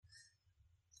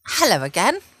Hello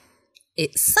again.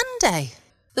 It's Sunday.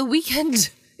 The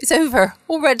weekend is over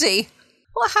already.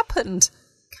 What happened?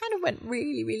 Kind of went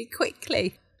really, really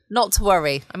quickly. Not to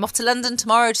worry. I'm off to London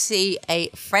tomorrow to see a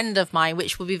friend of mine,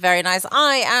 which will be very nice.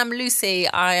 I am Lucy.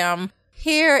 I am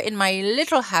here in my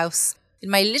little house,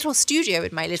 in my little studio,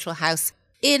 in my little house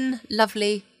in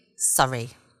lovely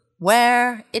Surrey,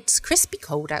 where it's crispy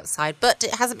cold outside, but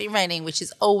it hasn't been raining, which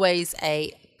is always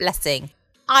a blessing.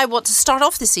 I want to start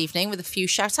off this evening with a few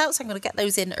shout-outs. I'm going to get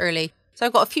those in early. So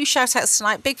I've got a few shout-outs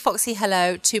tonight. Big Foxy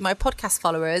hello to my podcast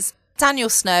followers, Daniel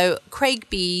Snow, Craig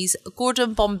Bees,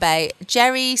 Gordon Bombay,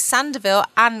 Jerry Sanderville,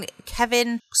 and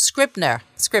Kevin Scribner.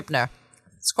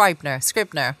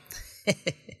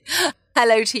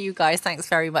 Hello to you guys. Thanks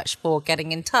very much for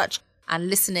getting in touch and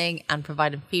listening and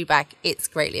providing feedback. It's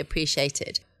greatly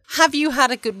appreciated. Have you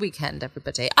had a good weekend,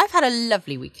 everybody? I've had a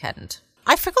lovely weekend.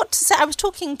 I forgot to say, I was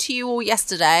talking to you all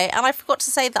yesterday, and I forgot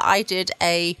to say that I did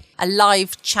a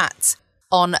live chat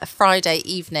on Friday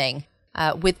evening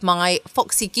with my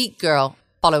Foxy Geek Girl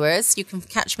followers. You can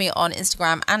catch me on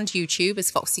Instagram and YouTube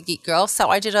as Foxy Geek Girl. So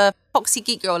I did a Foxy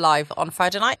Geek Girl live on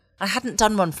Friday night. I hadn't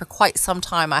done one for quite some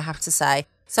time, I have to say.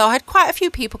 So I had quite a few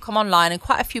people come online and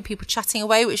quite a few people chatting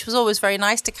away, which was always very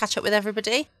nice to catch up with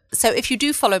everybody. So if you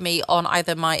do follow me on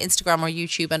either my Instagram or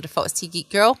YouTube under Foxy Geek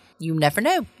Girl, you never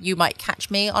know. You might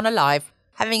catch me on a live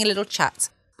having a little chat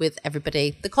with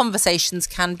everybody. The conversations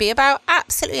can be about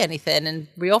absolutely anything, and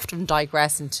we often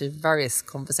digress into various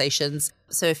conversations.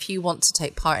 So if you want to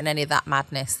take part in any of that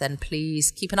madness, then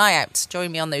please keep an eye out.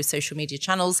 Join me on those social media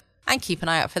channels and keep an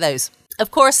eye out for those.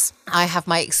 Of course, I have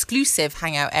my exclusive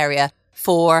hangout area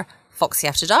for Foxy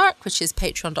After Dark, which is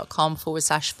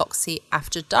patreon.com/Foxy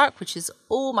After Dark, which is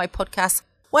all my podcasts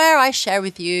where I share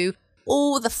with you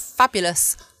all the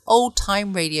fabulous old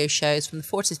time radio shows from the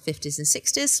 40s, 50s and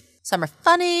 60s. Some are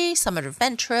funny, some are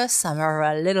adventurous, some are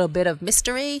a little bit of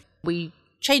mystery. We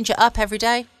change it up every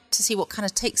day to see what kind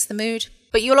of takes the mood.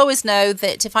 But you'll always know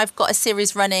that if I've got a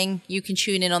series running, you can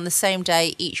tune in on the same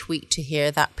day each week to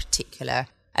hear that particular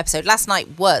episode. Last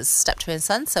night was Steptoe and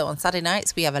Son, so on Saturday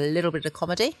nights we have a little bit of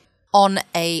comedy. On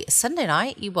a Sunday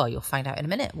night, you'll find out in a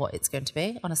minute what it's going to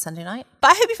be on a Sunday night.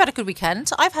 But I hope you've had a good weekend.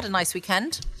 I've had a nice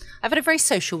weekend. I've had a very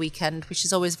social weekend, which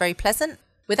is always very pleasant,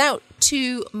 without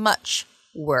too much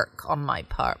work on my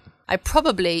part. I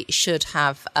probably should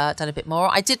have done a bit more.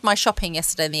 I did my shopping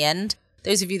yesterday in the end.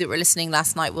 Those of you that were listening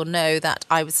last night will know that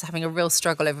I was having a real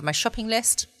struggle over my shopping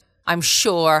list. I'm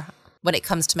sure when it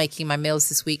comes to making my meals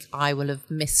this week, I will have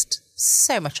missed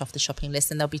so much off the shopping list,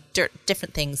 and there'll be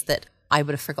different things that I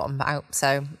would have forgotten about.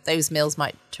 So those meals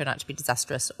might turn out to be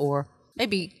disastrous, or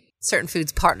maybe certain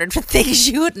foods partnered with things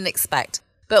you wouldn't expect.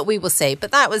 But we will see.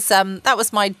 But that was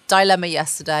my dilemma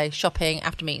yesterday, shopping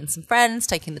after meeting some friends,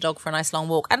 taking the dog for a nice long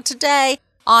walk. And today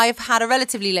I've had a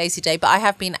relatively lazy day, but I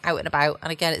have been out and about.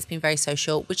 And again, it's been very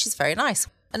social, which is very nice.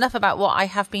 Enough about what I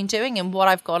have been doing and what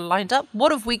I've got lined up.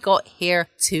 What have we got here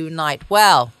tonight?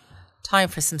 Well, time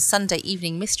for some Sunday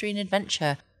evening mystery and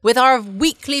adventure with our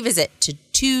weekly visit to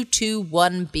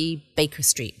 221B Baker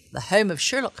Street, the home of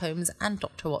Sherlock Holmes and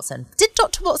Dr. Watson. Did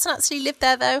Dr. Watson actually live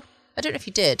there, though? I don't know if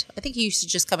he did. I think he used to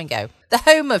just come and go. The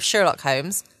home of Sherlock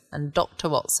Holmes and Dr.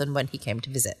 Watson when he came to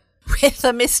visit, with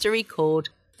a mystery called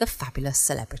The Fabulous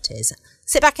Celebrities.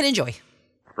 Sit back and enjoy.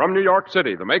 From New York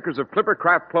City, the makers of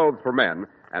Clippercraft clothes for men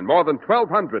and more than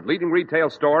 1,200 leading retail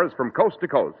stores from coast to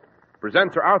coast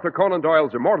present Sir Arthur Conan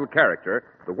Doyle's immortal character,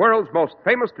 the world's most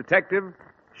famous detective,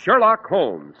 Sherlock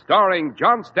Holmes, starring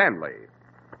John Stanley.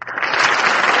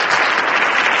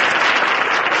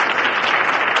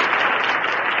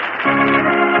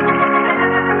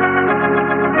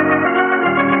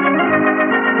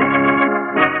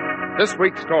 This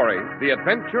week's story, The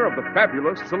Adventure of the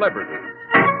Fabulous Celebrities.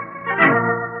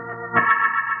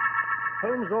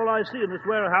 Holmes, all I see in this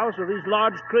warehouse are these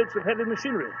large crates of heavy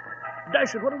machinery.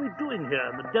 Dash it, what are we doing here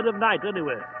in the dead of night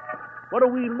anyway? What are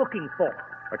we looking for?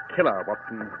 A killer,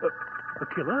 Watson. A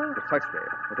killer? Precisely.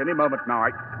 At any moment now,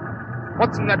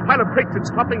 Watson, that pile of crates is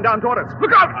dropping down toward us.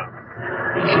 Look out!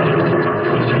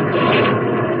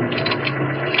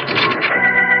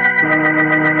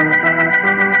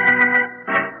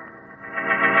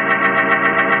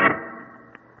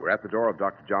 We're at the door of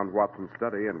Dr. John Watson's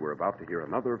study, and we're about to hear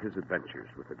another of his adventures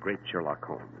with the great Sherlock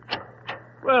Holmes.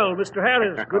 Well, Mr.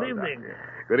 Harris, good evening.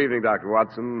 Good evening, Dr.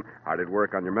 Watson. Hard at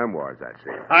work on your memoirs, I see.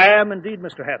 I am indeed,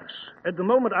 Mr. Harris. At the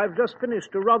moment, I've just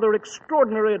finished a rather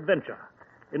extraordinary adventure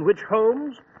in which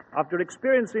Holmes, after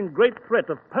experiencing great threat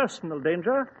of personal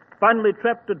danger, finally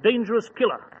trapped a dangerous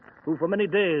killer who for many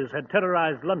days had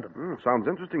terrorized London. Sounds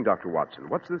interesting, Dr. Watson.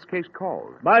 What's this case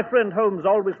called? My friend Holmes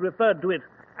always referred to it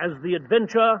as The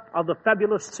Adventure of the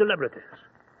Fabulous Celebrities.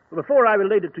 Before I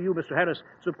relate it to you, Mr. Harris,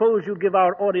 suppose you give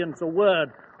our audience a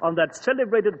word on that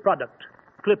celebrated product,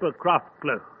 Clipper Craft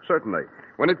Clothes. Certainly.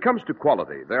 When it comes to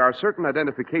quality, there are certain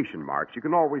identification marks you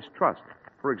can always trust.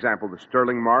 For example, the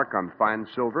sterling mark on fine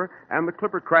silver and the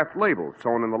Clipper Craft label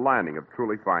sewn in the lining of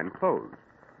truly fine clothes.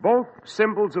 Both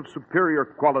symbols of superior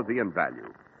quality and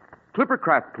value. Clipper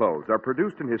Craft clothes are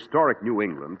produced in historic New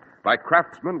England by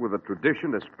craftsmen with a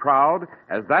tradition as proud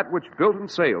as that which built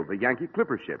and sailed the Yankee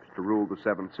clipper ships to rule the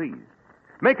seven seas.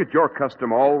 Make it your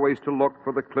custom always to look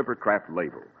for the Clipper Craft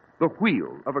label, the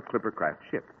wheel of a Clipper Craft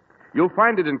ship. You'll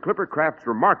find it in Clipper Craft's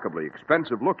remarkably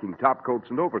expensive-looking topcoats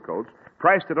and overcoats,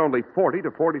 priced at only $40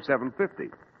 to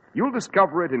 $47.50. You'll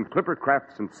discover it in Clipper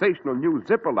Craft's sensational new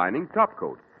zipper-lining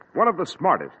topcoat, one of the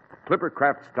smartest Clipper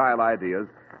Craft style ideas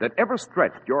that ever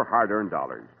stretched your hard-earned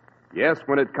dollars. Yes,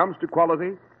 when it comes to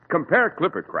quality, compare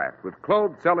Clipper Craft with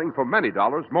clothes selling for many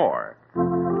dollars more.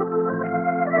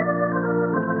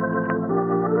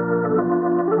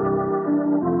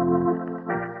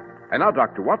 And now,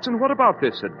 Dr. Watson, what about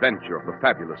this adventure of the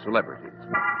fabulous celebrities?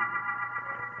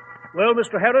 Well,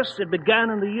 Mr. Harris, it began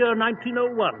in the year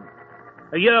 1901,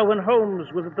 a year when Holmes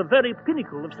was at the very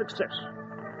pinnacle of success.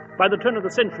 By the turn of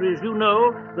the century, as you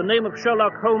know, the name of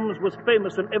Sherlock Holmes was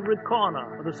famous in every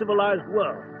corner of the civilized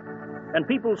world, and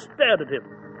people stared at him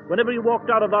whenever he walked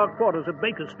out of our quarters at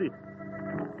Baker Street.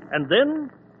 And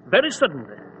then, very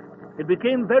suddenly, it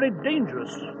became very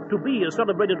dangerous to be a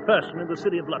celebrated person in the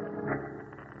city of London.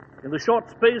 In the short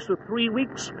space of 3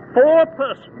 weeks, 4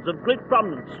 persons of great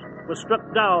prominence were struck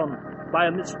down by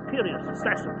a mysterious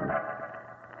assassin.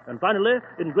 And finally,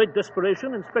 in great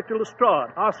desperation, Inspector Lestrade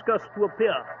asked us to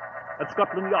appear at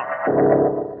Scotland Yard.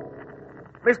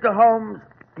 Mr. Holmes,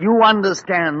 you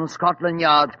understand Scotland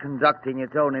Yard's conducting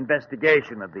its own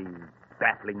investigation of these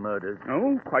baffling murders.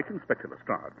 Oh, quite, Inspector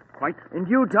Lestrade. Quite. In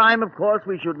due time, of course,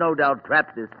 we should no doubt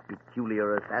trap this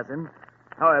peculiar assassin.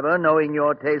 However, knowing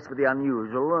your taste for the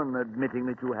unusual and admitting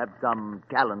that you have some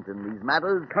talent in these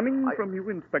matters... Coming from you,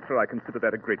 Inspector, I consider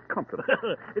that a great compliment.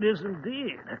 It is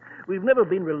indeed. We've never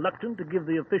been reluctant to give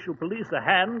the official police a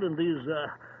hand in these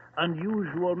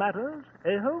unusual matters,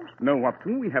 eh, Holmes? No,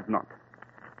 Watson, we have not.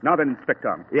 Now then,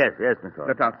 Inspector. Yes, Mr.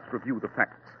 Holmes. Let us review the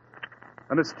facts.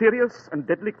 A mysterious and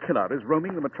deadly killer is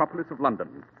roaming the metropolis of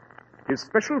London. His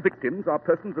special victims are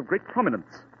persons of great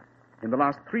prominence. In the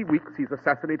last 3 weeks, he's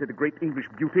assassinated a great English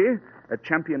beauty, a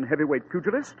champion heavyweight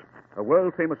pugilist, a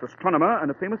world-famous astronomer,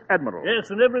 and a famous admiral. Yes,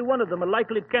 and every one of them a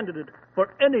likely candidate for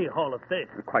any Hall of Fame.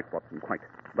 Quite, Watson, quite.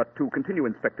 But to continue,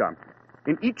 Inspector,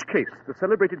 in each case, the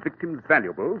celebrated victims'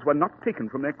 valuables were not taken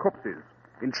from their corpses.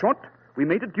 In short, we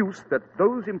may deduce that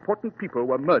those important people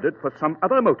were murdered for some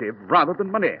other motive rather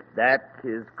than money. That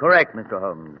is correct, Mr.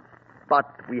 Holmes. But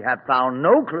we have found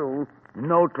no clue,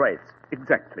 no trace.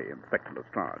 Exactly, Inspector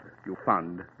Lestrade. You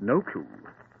found no clue,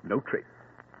 no trace.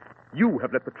 You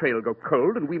have let the trail go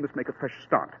cold, and we must make a fresh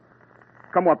start.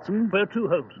 Come, Watson. Where to,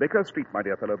 Holmes? Baker Street, my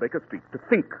dear fellow, Baker Street. To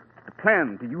think, to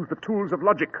plan, to use the tools of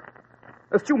logic.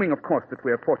 Assuming, of course, that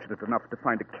we are fortunate enough to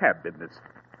find a cab in this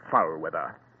foul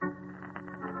weather.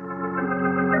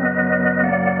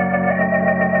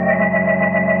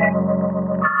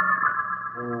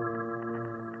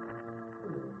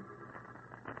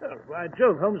 By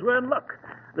Jove, Holmes, we're in luck.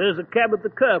 There's a cab at the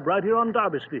curb right here on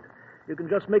Derby Street. You can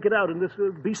just make it out in this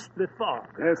beastly fog.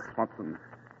 Yes, Watson.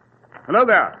 Hello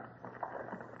there.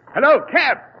 Hello,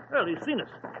 cab! Well, he's seen us.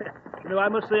 I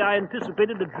must say I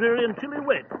anticipated a dreary and chilly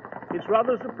wait. It's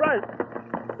rather surprising.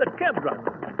 That cab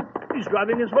driver, he's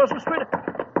driving his horses straight...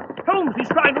 Holmes, he's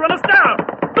trying to run us down!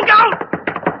 Look out!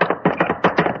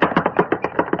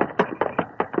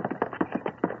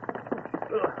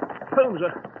 Holmes,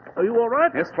 are you all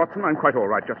right? Yes, Watson, I'm quite all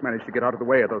right. Just managed to get out of the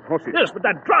way of those horses. Yes, but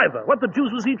that driver, what the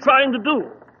deuce was he trying to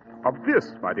do?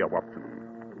 Obvious, my dear Watson.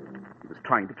 He was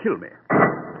trying to kill me.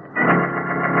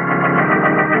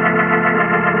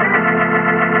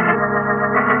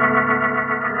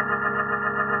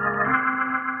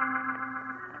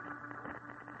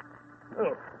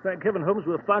 Oh, thank heaven, Holmes,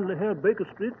 we're finally here at Baker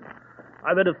Street.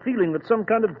 I've had a feeling that some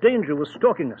kind of danger was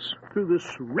stalking us through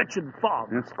this wretched fog.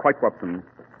 Yes, quite, Watson.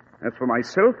 As for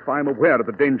myself, I'm aware of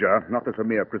the danger, not as a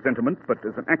mere presentiment, but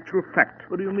as an actual fact.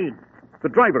 What do you mean? The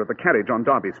driver of the carriage on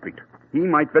Derby Street. He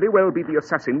might very well be the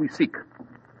assassin we seek.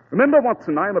 Remember,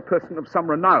 Watson, I am a person of some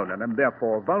renown and am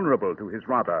therefore vulnerable to his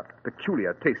rather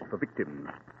peculiar taste for victims.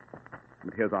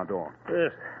 But here's our door.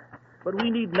 Yes. What we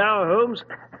need now, Holmes,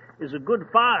 is a good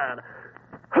fire.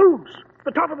 Holmes!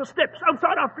 The top of the steps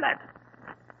outside our flat.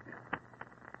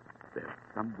 There's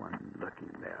someone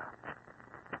lurking there.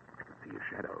 I can see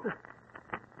a shadow.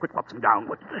 Quick, Watson, down.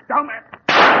 Down there.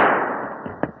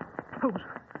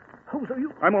 Holmes, are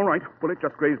you... I'm all right. Bullet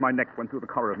just grazed my neck, went through the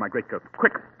collar of my greatcoat.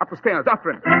 Quick, up the stairs,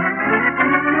 after him.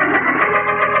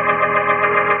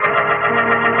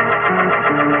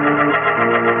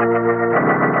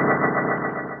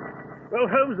 Well,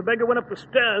 Holmes, the beggar went up the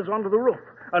stairs onto the roof.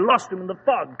 I lost him in the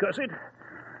fog, curse it.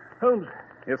 Holmes...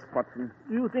 Yes, Watson?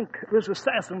 Do you think this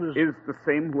assassin Is the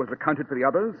same who has accounted for the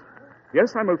others?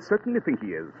 Yes, I most certainly think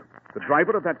he is. The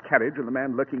driver of that carriage and the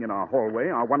man lurking in our hallway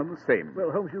are one and the same.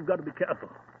 Well, Holmes, you've got to be careful.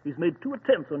 He's made 2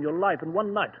 attempts on your life in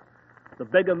one night. The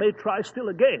beggar may try still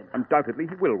again. Undoubtedly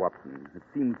he will, Watson. It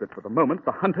seems that for the moment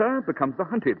the hunter becomes the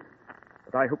hunted.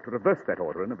 But I hope to reverse that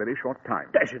order in a very short time.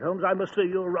 Dash it, Holmes, I must say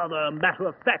you're rather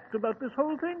matter-of-fact about this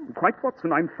whole thing. Quite,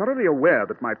 Watson. I'm thoroughly aware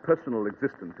that my personal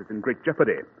existence is in great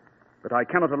jeopardy. But I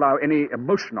cannot allow any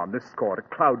emotion on this score to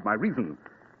cloud my reason.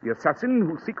 The assassin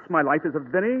who seeks my life is a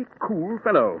very cool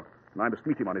fellow, and I must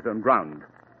meet him on his own ground.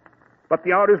 But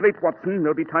the hour is late, Watson.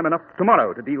 There'll be time enough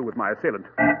tomorrow to deal with my assailant.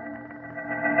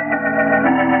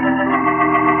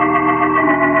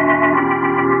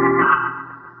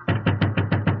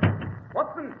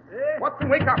 Watson! Watson,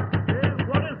 wake up!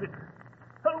 What is it?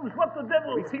 Holmes, what the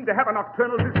devil? We seem to have a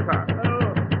nocturnal visitor.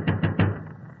 Oh.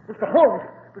 Mr. Holmes!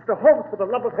 Mr. Holmes, for the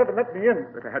love of heaven, let me in.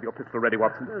 Better have your pistol ready,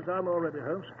 Watson. Yes, I'm all ready,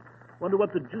 Holmes. Wonder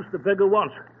what the deuce the beggar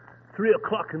wants. 3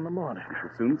 o'clock in the morning. We shall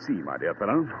soon see, my dear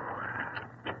fellow.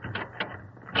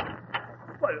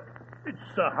 Why, it's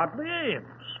Sir Hartley Ames,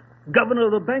 Governor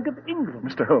of the Bank of England.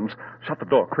 Mr. Holmes, shut the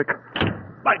door, quick.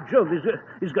 By Jove,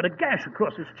 he's got a gash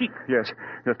across his cheek. Yes,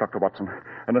 Dr. Watson.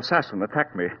 An assassin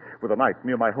attacked me with a knife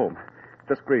near my home.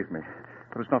 Just grazed me.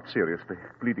 But it's not serious. The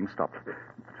bleeding stopped.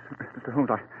 Mr. Holmes,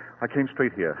 I came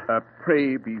straight here.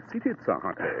 Pray be seated, Sir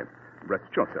Hartley.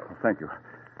 Rest yourself. Thank you.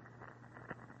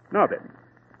 Now then,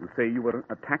 you say you were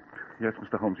attacked? Yes,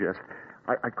 Mr. Holmes, yes.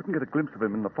 I couldn't get a glimpse of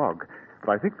him in the fog,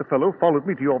 but I think the fellow followed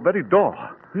me to your very door.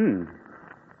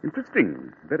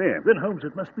 Interesting. Very. Then, Holmes,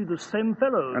 it must be the same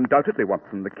fellow. Undoubtedly,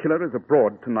 Watson. The killer is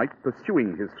abroad tonight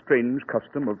pursuing his strange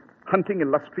custom of hunting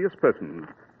illustrious persons,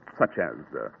 such as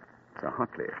Sir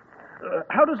Hartley.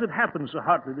 How does it happen, Sir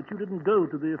Hartley, that you didn't go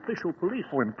to the official police?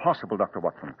 Oh, impossible, Dr.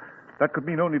 Watson. That could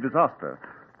mean only disaster.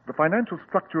 The financial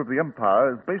structure of the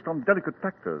empire is based on delicate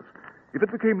factors. If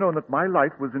it became known that my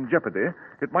life was in jeopardy,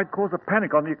 it might cause a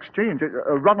panic on the exchange,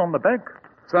 a run on the bank.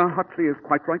 Sir Hartley is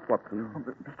quite right, Watson. Oh,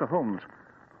 Mr. Holmes,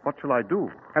 what shall I do?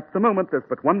 At the moment, there's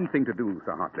but one thing to do,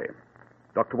 Sir Hartley.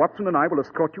 Dr. Watson and I will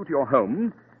escort you to your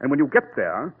home, and when you get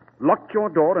there, lock your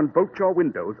door and bolt your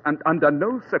windows, and under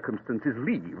no circumstances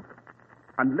leave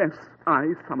unless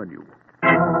I summon you.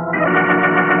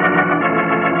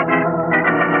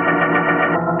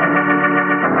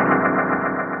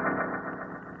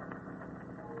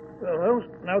 Well, Holmes,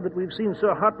 now that we've seen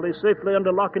Sir Hartley safely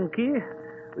under lock and key,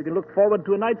 we can look forward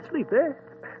to a night's sleep, eh?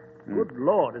 Good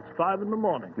Lord, it's 5 in the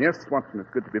morning. Yes, Watson, it's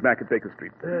good to be back at Baker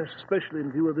Street. Yes, especially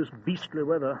in view of this beastly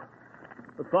weather.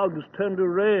 The fog has turned to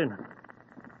rain.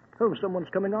 Oh, someone's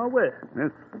coming our way.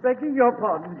 Yes, Begging your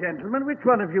pardon, gentlemen, which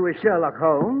one of you is Sherlock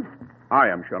Holmes? I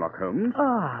am Sherlock Holmes.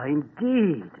 Ah,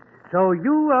 indeed. So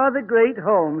you are the great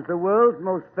Holmes, the world's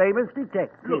most famous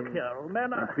detective. Look here, old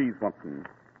man. Please, Watson.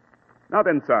 Now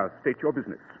then, sir, state your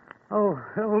business. Oh,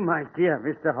 my dear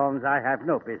Mr. Holmes, I have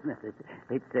no business.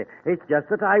 It's just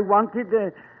that I wanted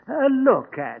a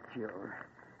look at you.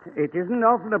 It isn't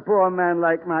often a poor man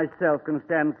like myself can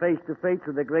stand face to face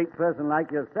with a great person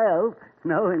like yourself.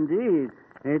 No, indeed.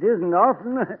 It isn't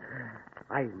often.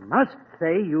 I must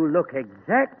say you look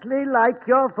exactly like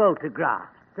your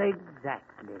photographs.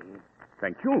 Exactly.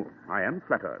 Thank you. I am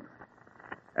flattered.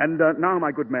 And now,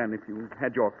 my good man, if you've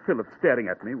had your fill of staring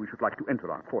at me, we should like to enter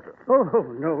our quarters. Oh,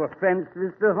 no offense,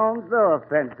 Mr. Holmes, no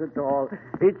offense at all.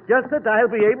 It's just that I'll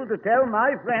be able to tell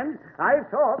my friends I've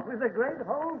talked with the great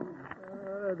Holmes.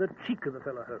 The cheek of the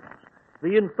fellow, Holmes.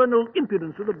 The infernal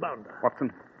impudence of the bounder.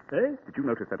 Watson, Eh? did you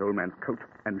notice that old man's coat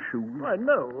and shoes? Why,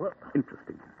 no.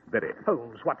 Interesting. Very.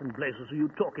 Holmes, what in blazes are you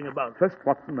talking about? First,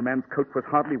 Watson, the man's coat was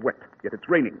hardly wet, yet it's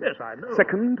raining. Yes, I know.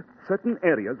 Second, certain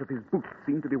areas of his boots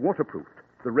seem to be waterproofed.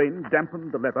 The rain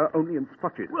dampened the leather only in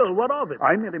splotches. Well, what of it?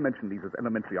 I merely mention these as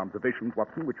elementary observations,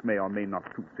 Watson, which may or may not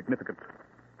prove significant.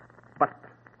 But,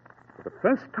 for the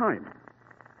first time,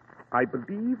 I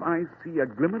believe I see a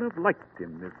glimmer of light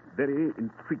in this very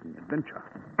intriguing adventure.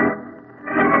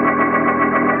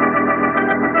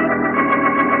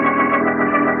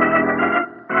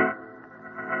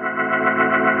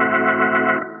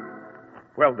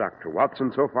 Well, Dr.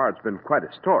 Watson, so far it's been quite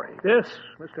a story. Yes,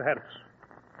 Mr. Harris.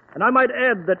 And I might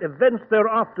add that events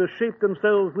thereafter shape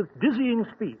themselves with dizzying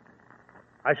speed.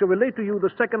 I shall relate to you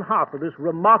the second half of this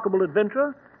remarkable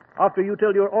adventure after you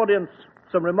tell your audience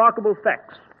some remarkable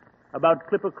facts about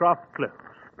Clippercraft clothes.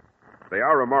 They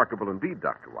are remarkable indeed,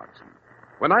 Dr. Watson.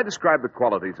 When I describe the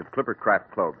qualities of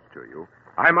Clippercraft clothes to you,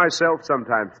 I myself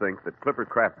sometimes think that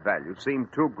Clippercraft values seem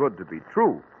too good to be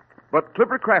true. But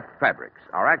Clippercraft fabrics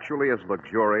are actually as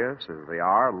luxurious as they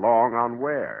are long on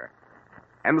wear.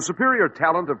 And the superior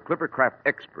talent of Clippercraft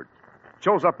experts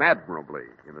shows up admirably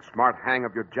in the smart hang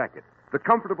of your jacket, the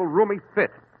comfortable, roomy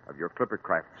fit of your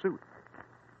Clippercraft suit.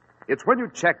 It's when you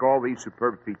check all these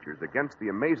superb features against the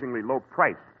amazingly low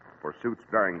price for suits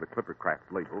bearing the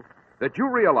Clippercraft label that you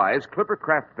realize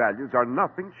Clippercraft values are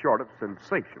nothing short of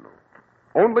sensational.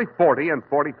 Only $40 and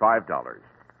 $45.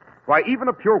 Why, even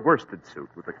a pure worsted suit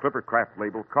with the Clippercraft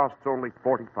label costs only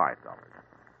 $45.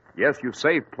 Yes, you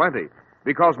save plenty,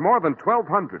 because more than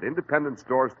 1,200 independent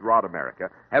stores throughout America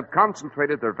have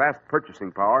concentrated their vast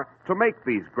purchasing power to make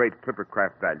these great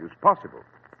Clippercraft values possible.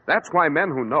 That's why men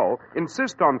who know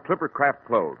insist on Clippercraft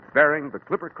clothes bearing the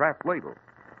Clippercraft label.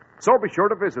 So be sure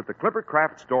to visit the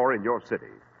Clippercraft store in your city.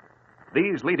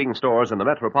 These leading stores in the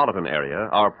metropolitan area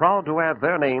are proud to add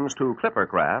their names to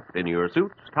Clippercraft in your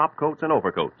suits, topcoats, and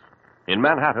overcoats. In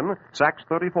Manhattan, Saks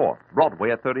 34th,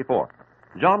 Broadway at 34th.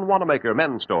 John Wanamaker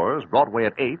Men's Stores, Broadway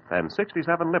at 8th and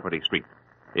 67 Liberty Street.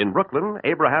 In Brooklyn,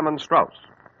 Abraham and Strauss.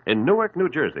 In Newark, New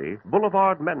Jersey,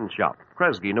 Boulevard Men's Shop,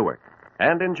 Kresge, Newark.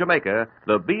 And in Jamaica,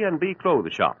 the B&B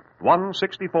Clothes Shop,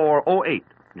 16408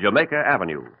 Jamaica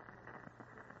Avenue.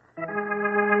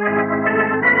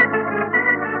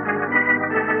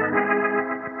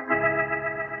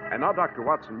 And now, Dr.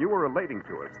 Watson, you were relating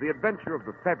to us the adventure of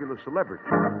the fabulous celebrity.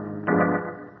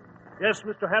 Yes,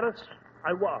 Mr. Harris,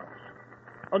 I was.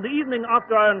 On the evening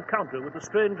after our encounter with the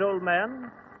strange old man,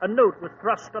 a note was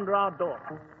thrust under our door.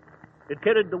 It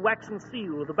carried the waxen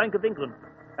seal of the Bank of England,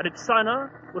 and its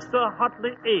signer was Sir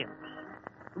Hartley Ames.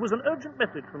 It was an urgent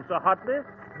message from Sir Hartley,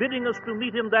 bidding us to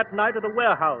meet him that night at a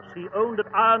warehouse he owned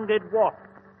at Irongate Wharf,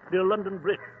 near London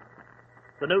Bridge.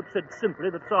 The note said simply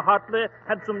that Sir Hartley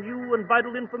had some new and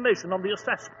vital information on the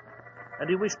assassin, and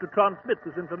he wished to transmit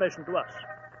this information to us.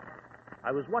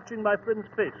 I was watching my friend's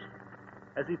face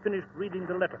as he finished reading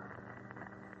the letter,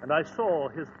 and I saw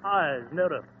his eyes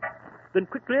narrow. Then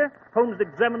quickly, Holmes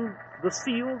examined the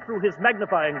seal through his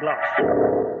magnifying glass.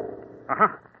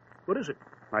 Aha. What is it?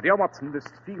 My dear Watson, this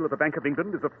seal of the Bank of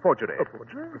England is a forgery. A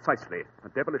forgery? Precisely. A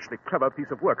devilishly clever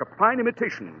piece of work. A fine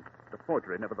imitation. The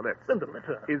forgery, nevertheless. Then the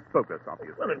letter is bogus,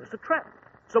 obviously. Well, then it's a trap.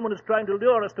 Someone is trying to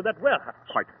lure us to that warehouse.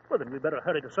 Quite. Well, then we better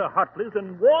hurry to Sir Hartley's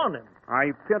and warn him.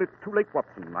 I fear it's too late,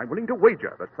 Watson. I'm willing to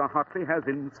wager that Sir Hartley has,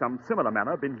 in some similar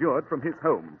manner, been lured from his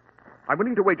home. I'm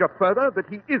willing to wager further that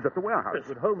he is at the warehouse. Yes,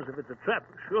 but Holmes, if it's a trap,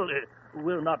 surely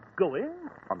we're not going.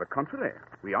 On the contrary,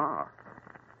 we are.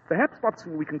 Perhaps,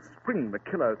 Watson, we can spring the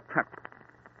killer's trap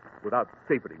without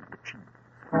savoring the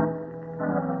cheese.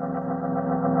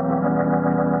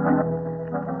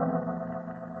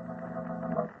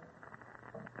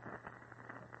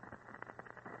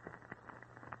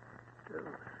 The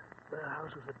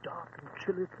warehouse is a dark and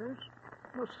chilly place.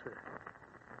 Must say.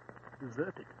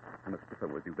 Deserted. And if I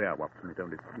was you there, Watson, it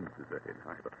only seems deserted.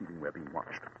 I have a feeling we're being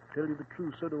watched. Tell you the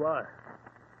truth, so do I.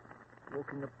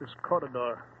 Walking up this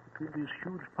corridor between these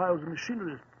huge piles of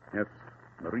machinery. Yes,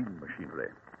 marine machinery.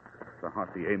 Sir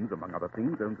Hartley Ames, among other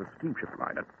things, owns a steamship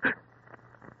liner.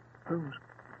 Holmes,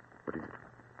 What is it?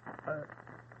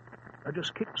 I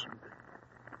just kicked something.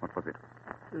 What was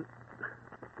it?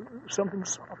 Something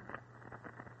soft.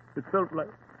 It felt like...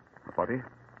 A body?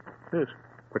 Yes.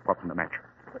 Quick, Watson, a match.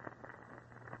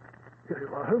 Here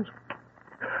you are, Holmes.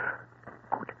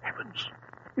 Good heavens.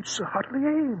 It's Sir Hartley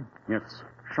Ames. Yes,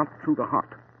 shot through the heart.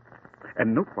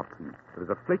 And note, Watson, there is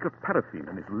a flake of paraffin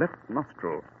in his left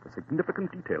nostril. A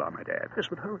significant detail, I might add. Yes,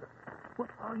 but hold on. What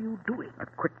are you doing? A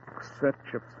quick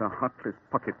search of Sir Hartley's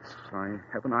pockets. I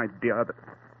have an idea that...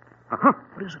 Aha!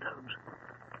 What is it, Holmes?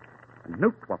 A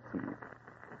note, Watson.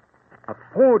 A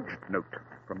forged note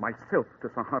from myself to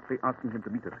Sir Hartley asking him to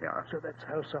meet us here. So that's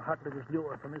how Sir Hartley was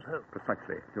lured from his home.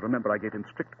 Precisely. You remember I gave him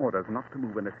strict orders not to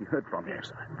move unless he heard from me.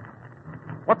 Yes,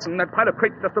 Watson, that pile of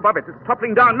crates just above it is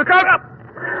toppling down. Look out! Up!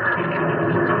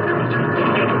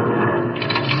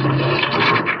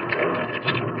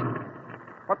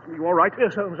 Watson, you all right?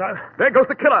 Yes, Holmes, There goes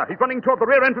the killer. He's running toward the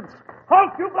rear entrance.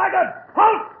 Halt, you blackguard!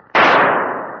 Halt!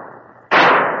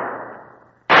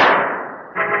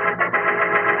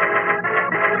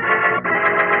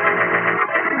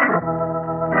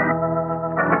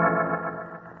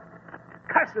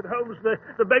 Casted, Holmes.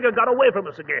 The beggar got away from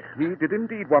us again. He did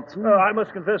indeed, Watson. Oh, I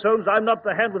must confess, Holmes, I'm not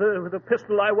the hand with the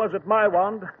pistol I was at my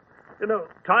wand. You know,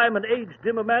 time and age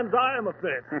dim a man's eye, I'm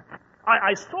afraid.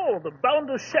 I saw the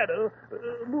bounder's shadow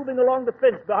moving along the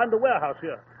fence behind the warehouse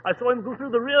here. I saw him go through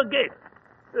the rear gate.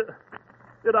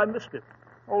 Yet I missed it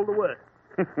all the way.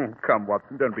 Come,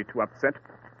 Watson, don't be too upset.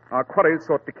 Our quarry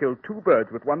sought to kill 2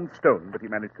 birds with 1 stone, but he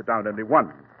managed to down only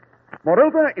 1.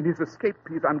 Moreover, in his escape,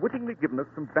 he's unwittingly given us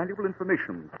some valuable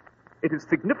information. It is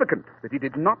significant that he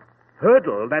did not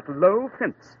hurdle that low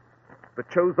fence, but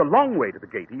chose the long way to the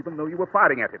gate, even though you were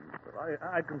firing at him.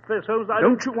 I confess, Holmes, I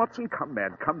Don't you, Watson? Come,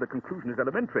 man, come. The conclusion is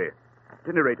elementary. At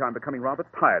any rate, I'm becoming rather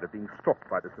tired of being stalked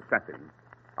by this assassin.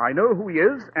 I know who he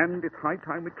is, and it's high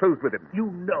time we closed with him.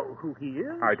 You know who he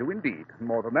is? I do indeed.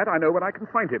 More than that, I know where I can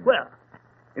find him. Where?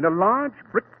 In a large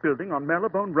brick building on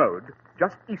Marylebone Road,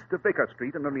 just east of Baker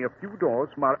Street and only a few doors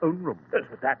from our own room. Yes,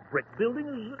 but that brick building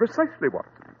is... Precisely,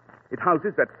 Watson. It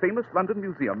houses that famous London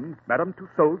museum, Madame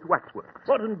Tussauds Waxworks.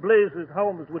 What in blazes,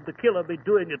 Holmes, would the killer be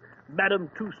doing at Madame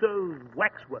Tussauds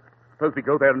Waxworks? Suppose we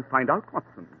go there and find out,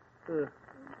 Watson. You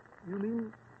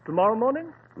mean tomorrow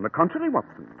morning? On the contrary,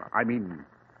 Watson. I mean,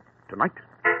 tonight.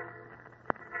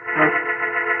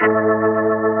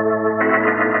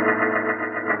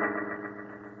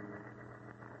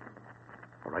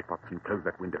 All right, Watson, close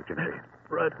that window gently.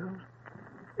 Right, Holmes.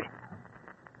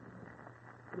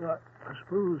 I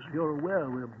suppose you're aware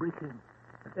we're breaking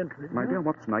and entering. My dear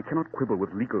Watson, I cannot quibble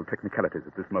with legal technicalities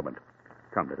at this moment.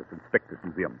 Come, let us inspect this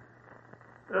museum.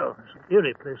 Oh, it's an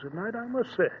eerie place at night, I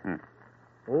must say.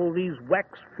 All these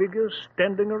wax figures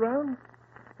standing around.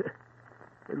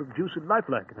 They look juiced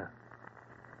lifelike now.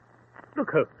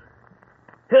 Look, Holmes.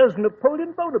 Here's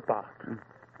Napoleon Bonaparte.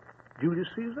 Julius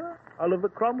Caesar, Oliver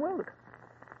Cromwell.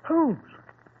 Holmes.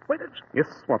 Wait, it's... Yes,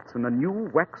 Watson, a new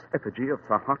wax effigy of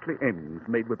Sir Hartley Ames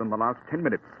made within the last 10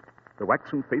 minutes. The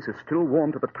waxen face is still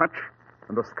warm to the touch,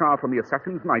 and the scar from the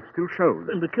assassin's knife still shows.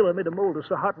 And the killer made a mold of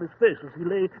Sir Hartley's face as he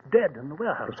lay dead in the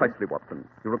warehouse. Precisely, Watson.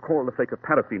 You recall the flake of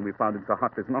paraffin we found in Sir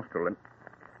Hartley's nostril, and...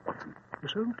 Watson.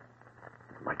 Yes, Holmes?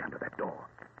 There's light under that door.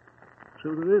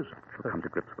 So there is. We'll come to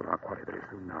grips with our quarry very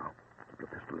soon now. Keep your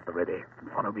pistol at the ready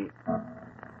and follow me.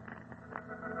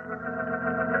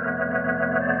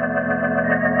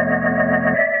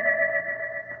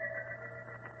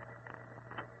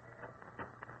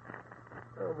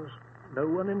 There's no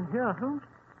one in here, Holmes?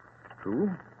 True.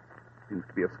 Seems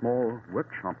to be a small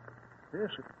workshop.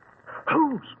 Yes.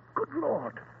 Holmes! Good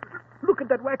Lord! Look at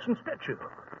that waxen statue.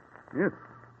 Yes.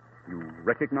 You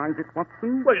recognize it,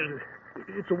 Watson? Well,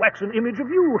 it's a waxen image of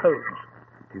you, Holmes.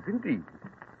 It is indeed.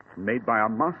 Made by a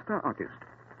master artist.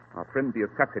 Our friend the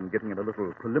assassin getting in a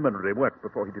little preliminary work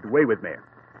before he did away with me.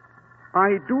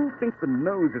 I do think the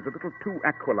nose is a little too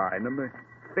aquiline and the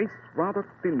face rather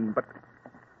thin, but...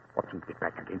 Watson, get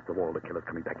back against the wall. The killer's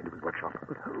coming back into his workshop.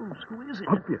 But Holmes, who is it?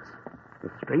 Obvious. The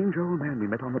strange old man we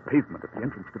met on the pavement at the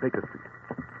entrance to Baker Street.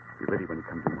 Be ready when he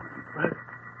comes in, Watson. Right.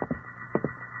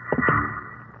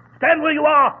 Stand where you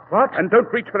are! What? And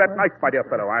don't reach for that knife, my dear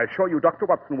fellow. I assure you Dr.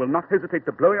 Watson will not hesitate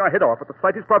to blow your head off at the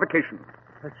slightest provocation.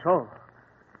 That's all.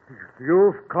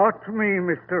 You've caught me,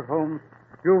 Mr. Holmes.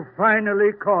 You've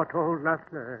finally caught old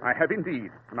Lafleur. I have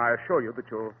indeed, and I assure you that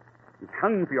you'll be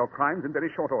hung for your crimes in very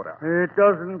short order. It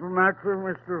doesn't matter,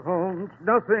 Mr. Holmes.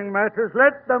 Nothing matters.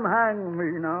 Let them hang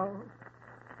me now.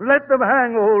 Let them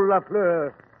hang old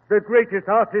Lafleur, the greatest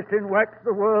artist in wax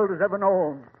the world has ever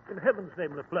known. In heaven's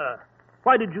name, Lafleur,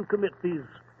 why did you commit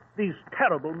these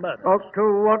terrible murders?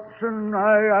 Dr. Watson,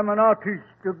 I am an artist,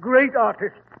 a great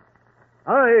artist.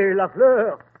 I,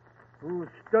 Lafleur, who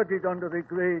studied under the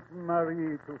great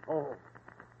Marie Tussauds.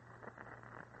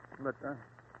 But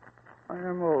I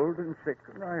am old and sick,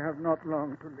 and I have not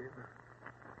long to live.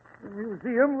 The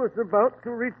museum was about to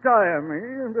retire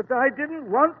me, but I didn't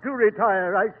want to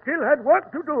retire. I still had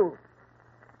work to do.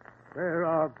 There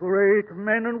are great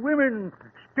men and women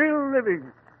still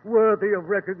living, worthy of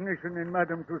recognition in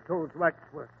Madame Tussauds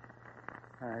waxwork.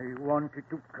 I wanted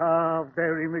to carve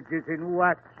their images in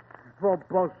wax for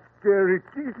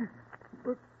posterity,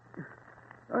 but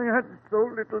I had so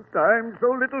little time,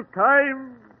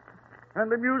 and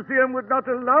the museum would not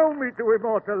allow me to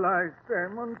immortalize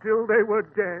them until they were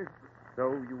dead.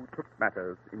 So you took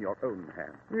matters in your own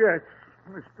hands. Yes,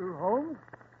 Mr. Holmes.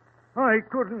 I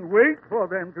couldn't wait for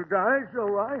them to die,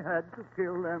 so I had to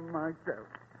kill them myself.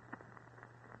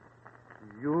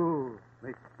 You,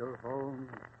 Mr. Holmes,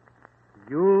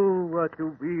 you were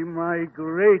to be my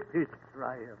greatest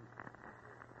triumph.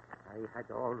 I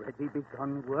had already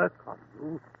begun work on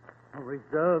you, and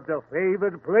reserved a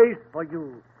favored place for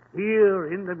you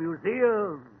here in the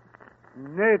museum,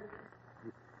 next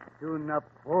to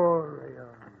Napoleon.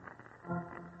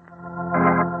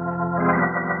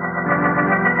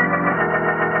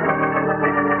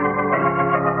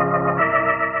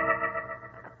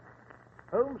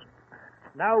 Holmes,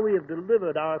 now we have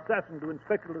delivered our assassin to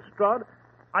Inspector Lestrade,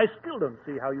 I still don't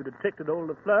see how you detected old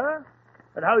Lafleur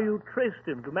and how you traced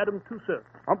him to Madame Tussaud.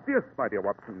 Obvious, my dear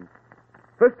Watson.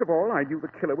 First of all, I knew the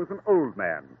killer was an old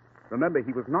man. Remember,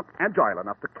 he was not agile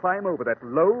enough to climb over that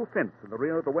low fence in the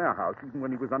rear of the warehouse, even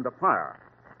when he was under fire.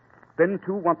 Then,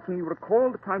 too, Watson, you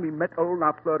recall the time we met old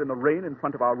Lafleur in the rain in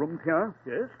front of our rooms here?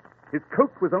 Yes? His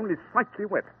coat was only slightly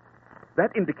wet.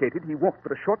 That indicated he walked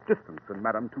but a short distance, and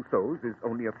Madame Tussaud's is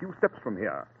only a few steps from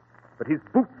here. But his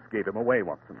boots gave him away,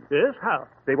 Watson. Yes? How?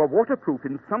 They were waterproof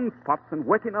in some spots and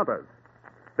wet in others.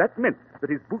 That meant that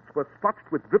his boots were spotched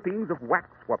with drippings of wax,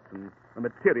 Watson, the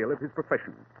material of his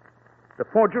profession. The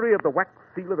forgery of the wax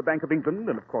seal of the Bank of England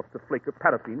and, of course, the flake of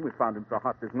paraffin we found in Sir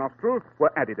Hartley's nostril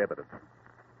were added evidence.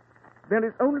 There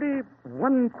is only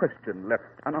one question left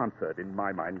unanswered in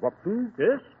my mind, Watson.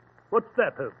 Yes? What's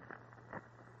that, Holmes?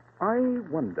 I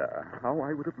wonder how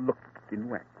I would have looked in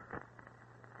wax,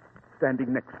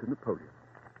 standing next to Napoleon.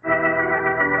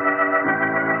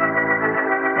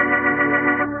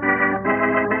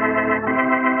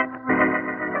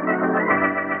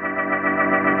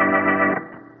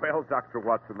 Well, Dr.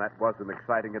 Watson, that was an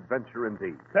exciting adventure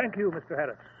indeed. Thank you, Mr.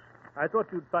 Harris. I thought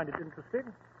you'd find it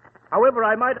interesting. However,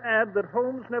 I might add that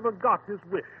Holmes never got his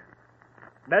wish.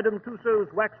 Madame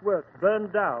Tussaud's waxworks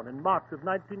burned down in March of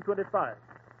 1925,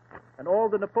 and all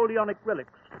the Napoleonic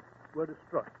relics were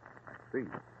destroyed. I see.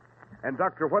 And,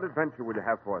 Doctor, what adventure will you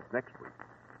have for us next week?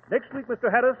 Next week, Mr.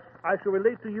 Harris, I shall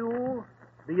relate to you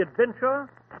the adventure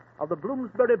of the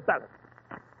Bloomsbury Ballad.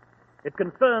 It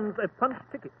concerns a punch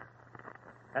ticket,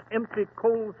 an empty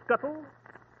coal scuttle,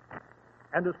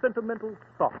 and a sentimental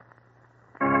song.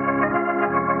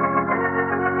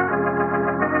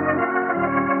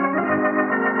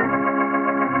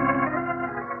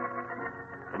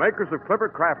 The makers of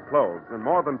Clippercraft clothes and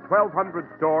more than 1,200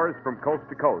 stores from coast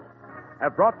to coast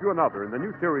have brought you another in the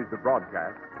new series of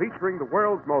broadcasts featuring the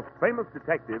world's most famous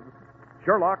detective,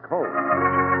 Sherlock Holmes.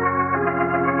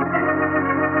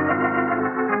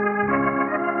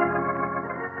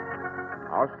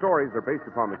 Our stories are based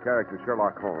upon the character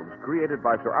Sherlock Holmes, created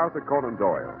by Sir Arthur Conan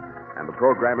Doyle, and the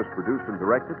program is produced and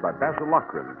directed by Basil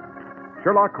Lochran.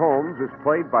 Sherlock Holmes is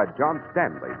played by John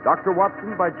Stanley, Dr.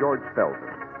 Watson by George Felden.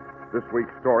 This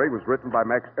week's story was written by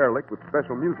Max Ehrlich with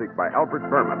special music by Albert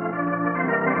Berman.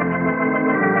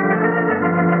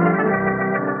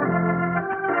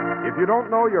 If you don't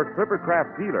know your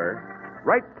Clippercraft dealer,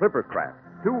 write Clippercraft,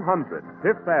 200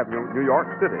 Fifth Avenue, New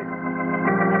York City.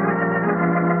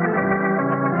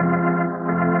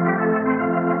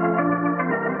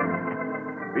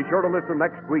 Be sure to listen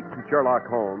next week to Sherlock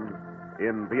Holmes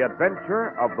in The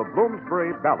Adventure of the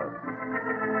Bloomsbury Ballad.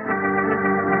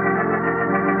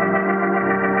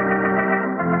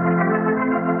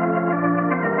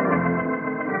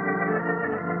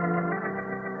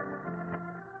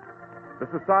 This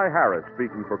is Cy Harris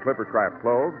speaking for Clippercraft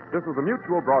Clothes. This is the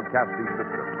Mutual Broadcasting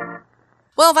System.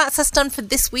 Well, that's us done for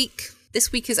this week.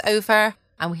 This week is over,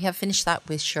 and we have finished that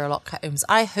with Sherlock Holmes.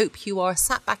 I hope you are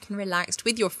sat back and relaxed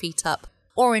with your feet up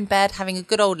or in bed having a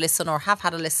good old listen or have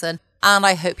had a listen, and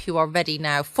I hope you are ready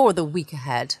now for the week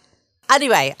ahead.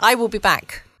 Anyway, I will be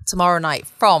back tomorrow night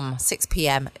from 6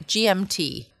 p.m.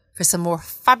 GMT for some more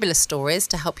fabulous stories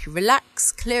to help you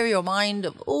relax, clear your mind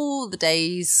of all the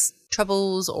day's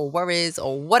troubles or worries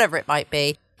or whatever it might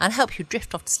be, and help you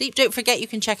drift off to sleep. Don't forget you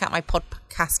can check out my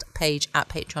podcast page at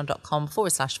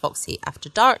patreon.com/Foxy After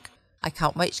Dark. I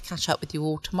can't wait to catch up with you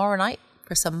all tomorrow night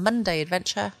for some Monday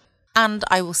adventure, and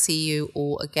I will see you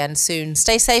all again soon.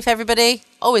 Stay safe, everybody.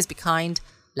 Always be kind.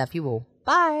 Love you all.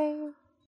 Bye.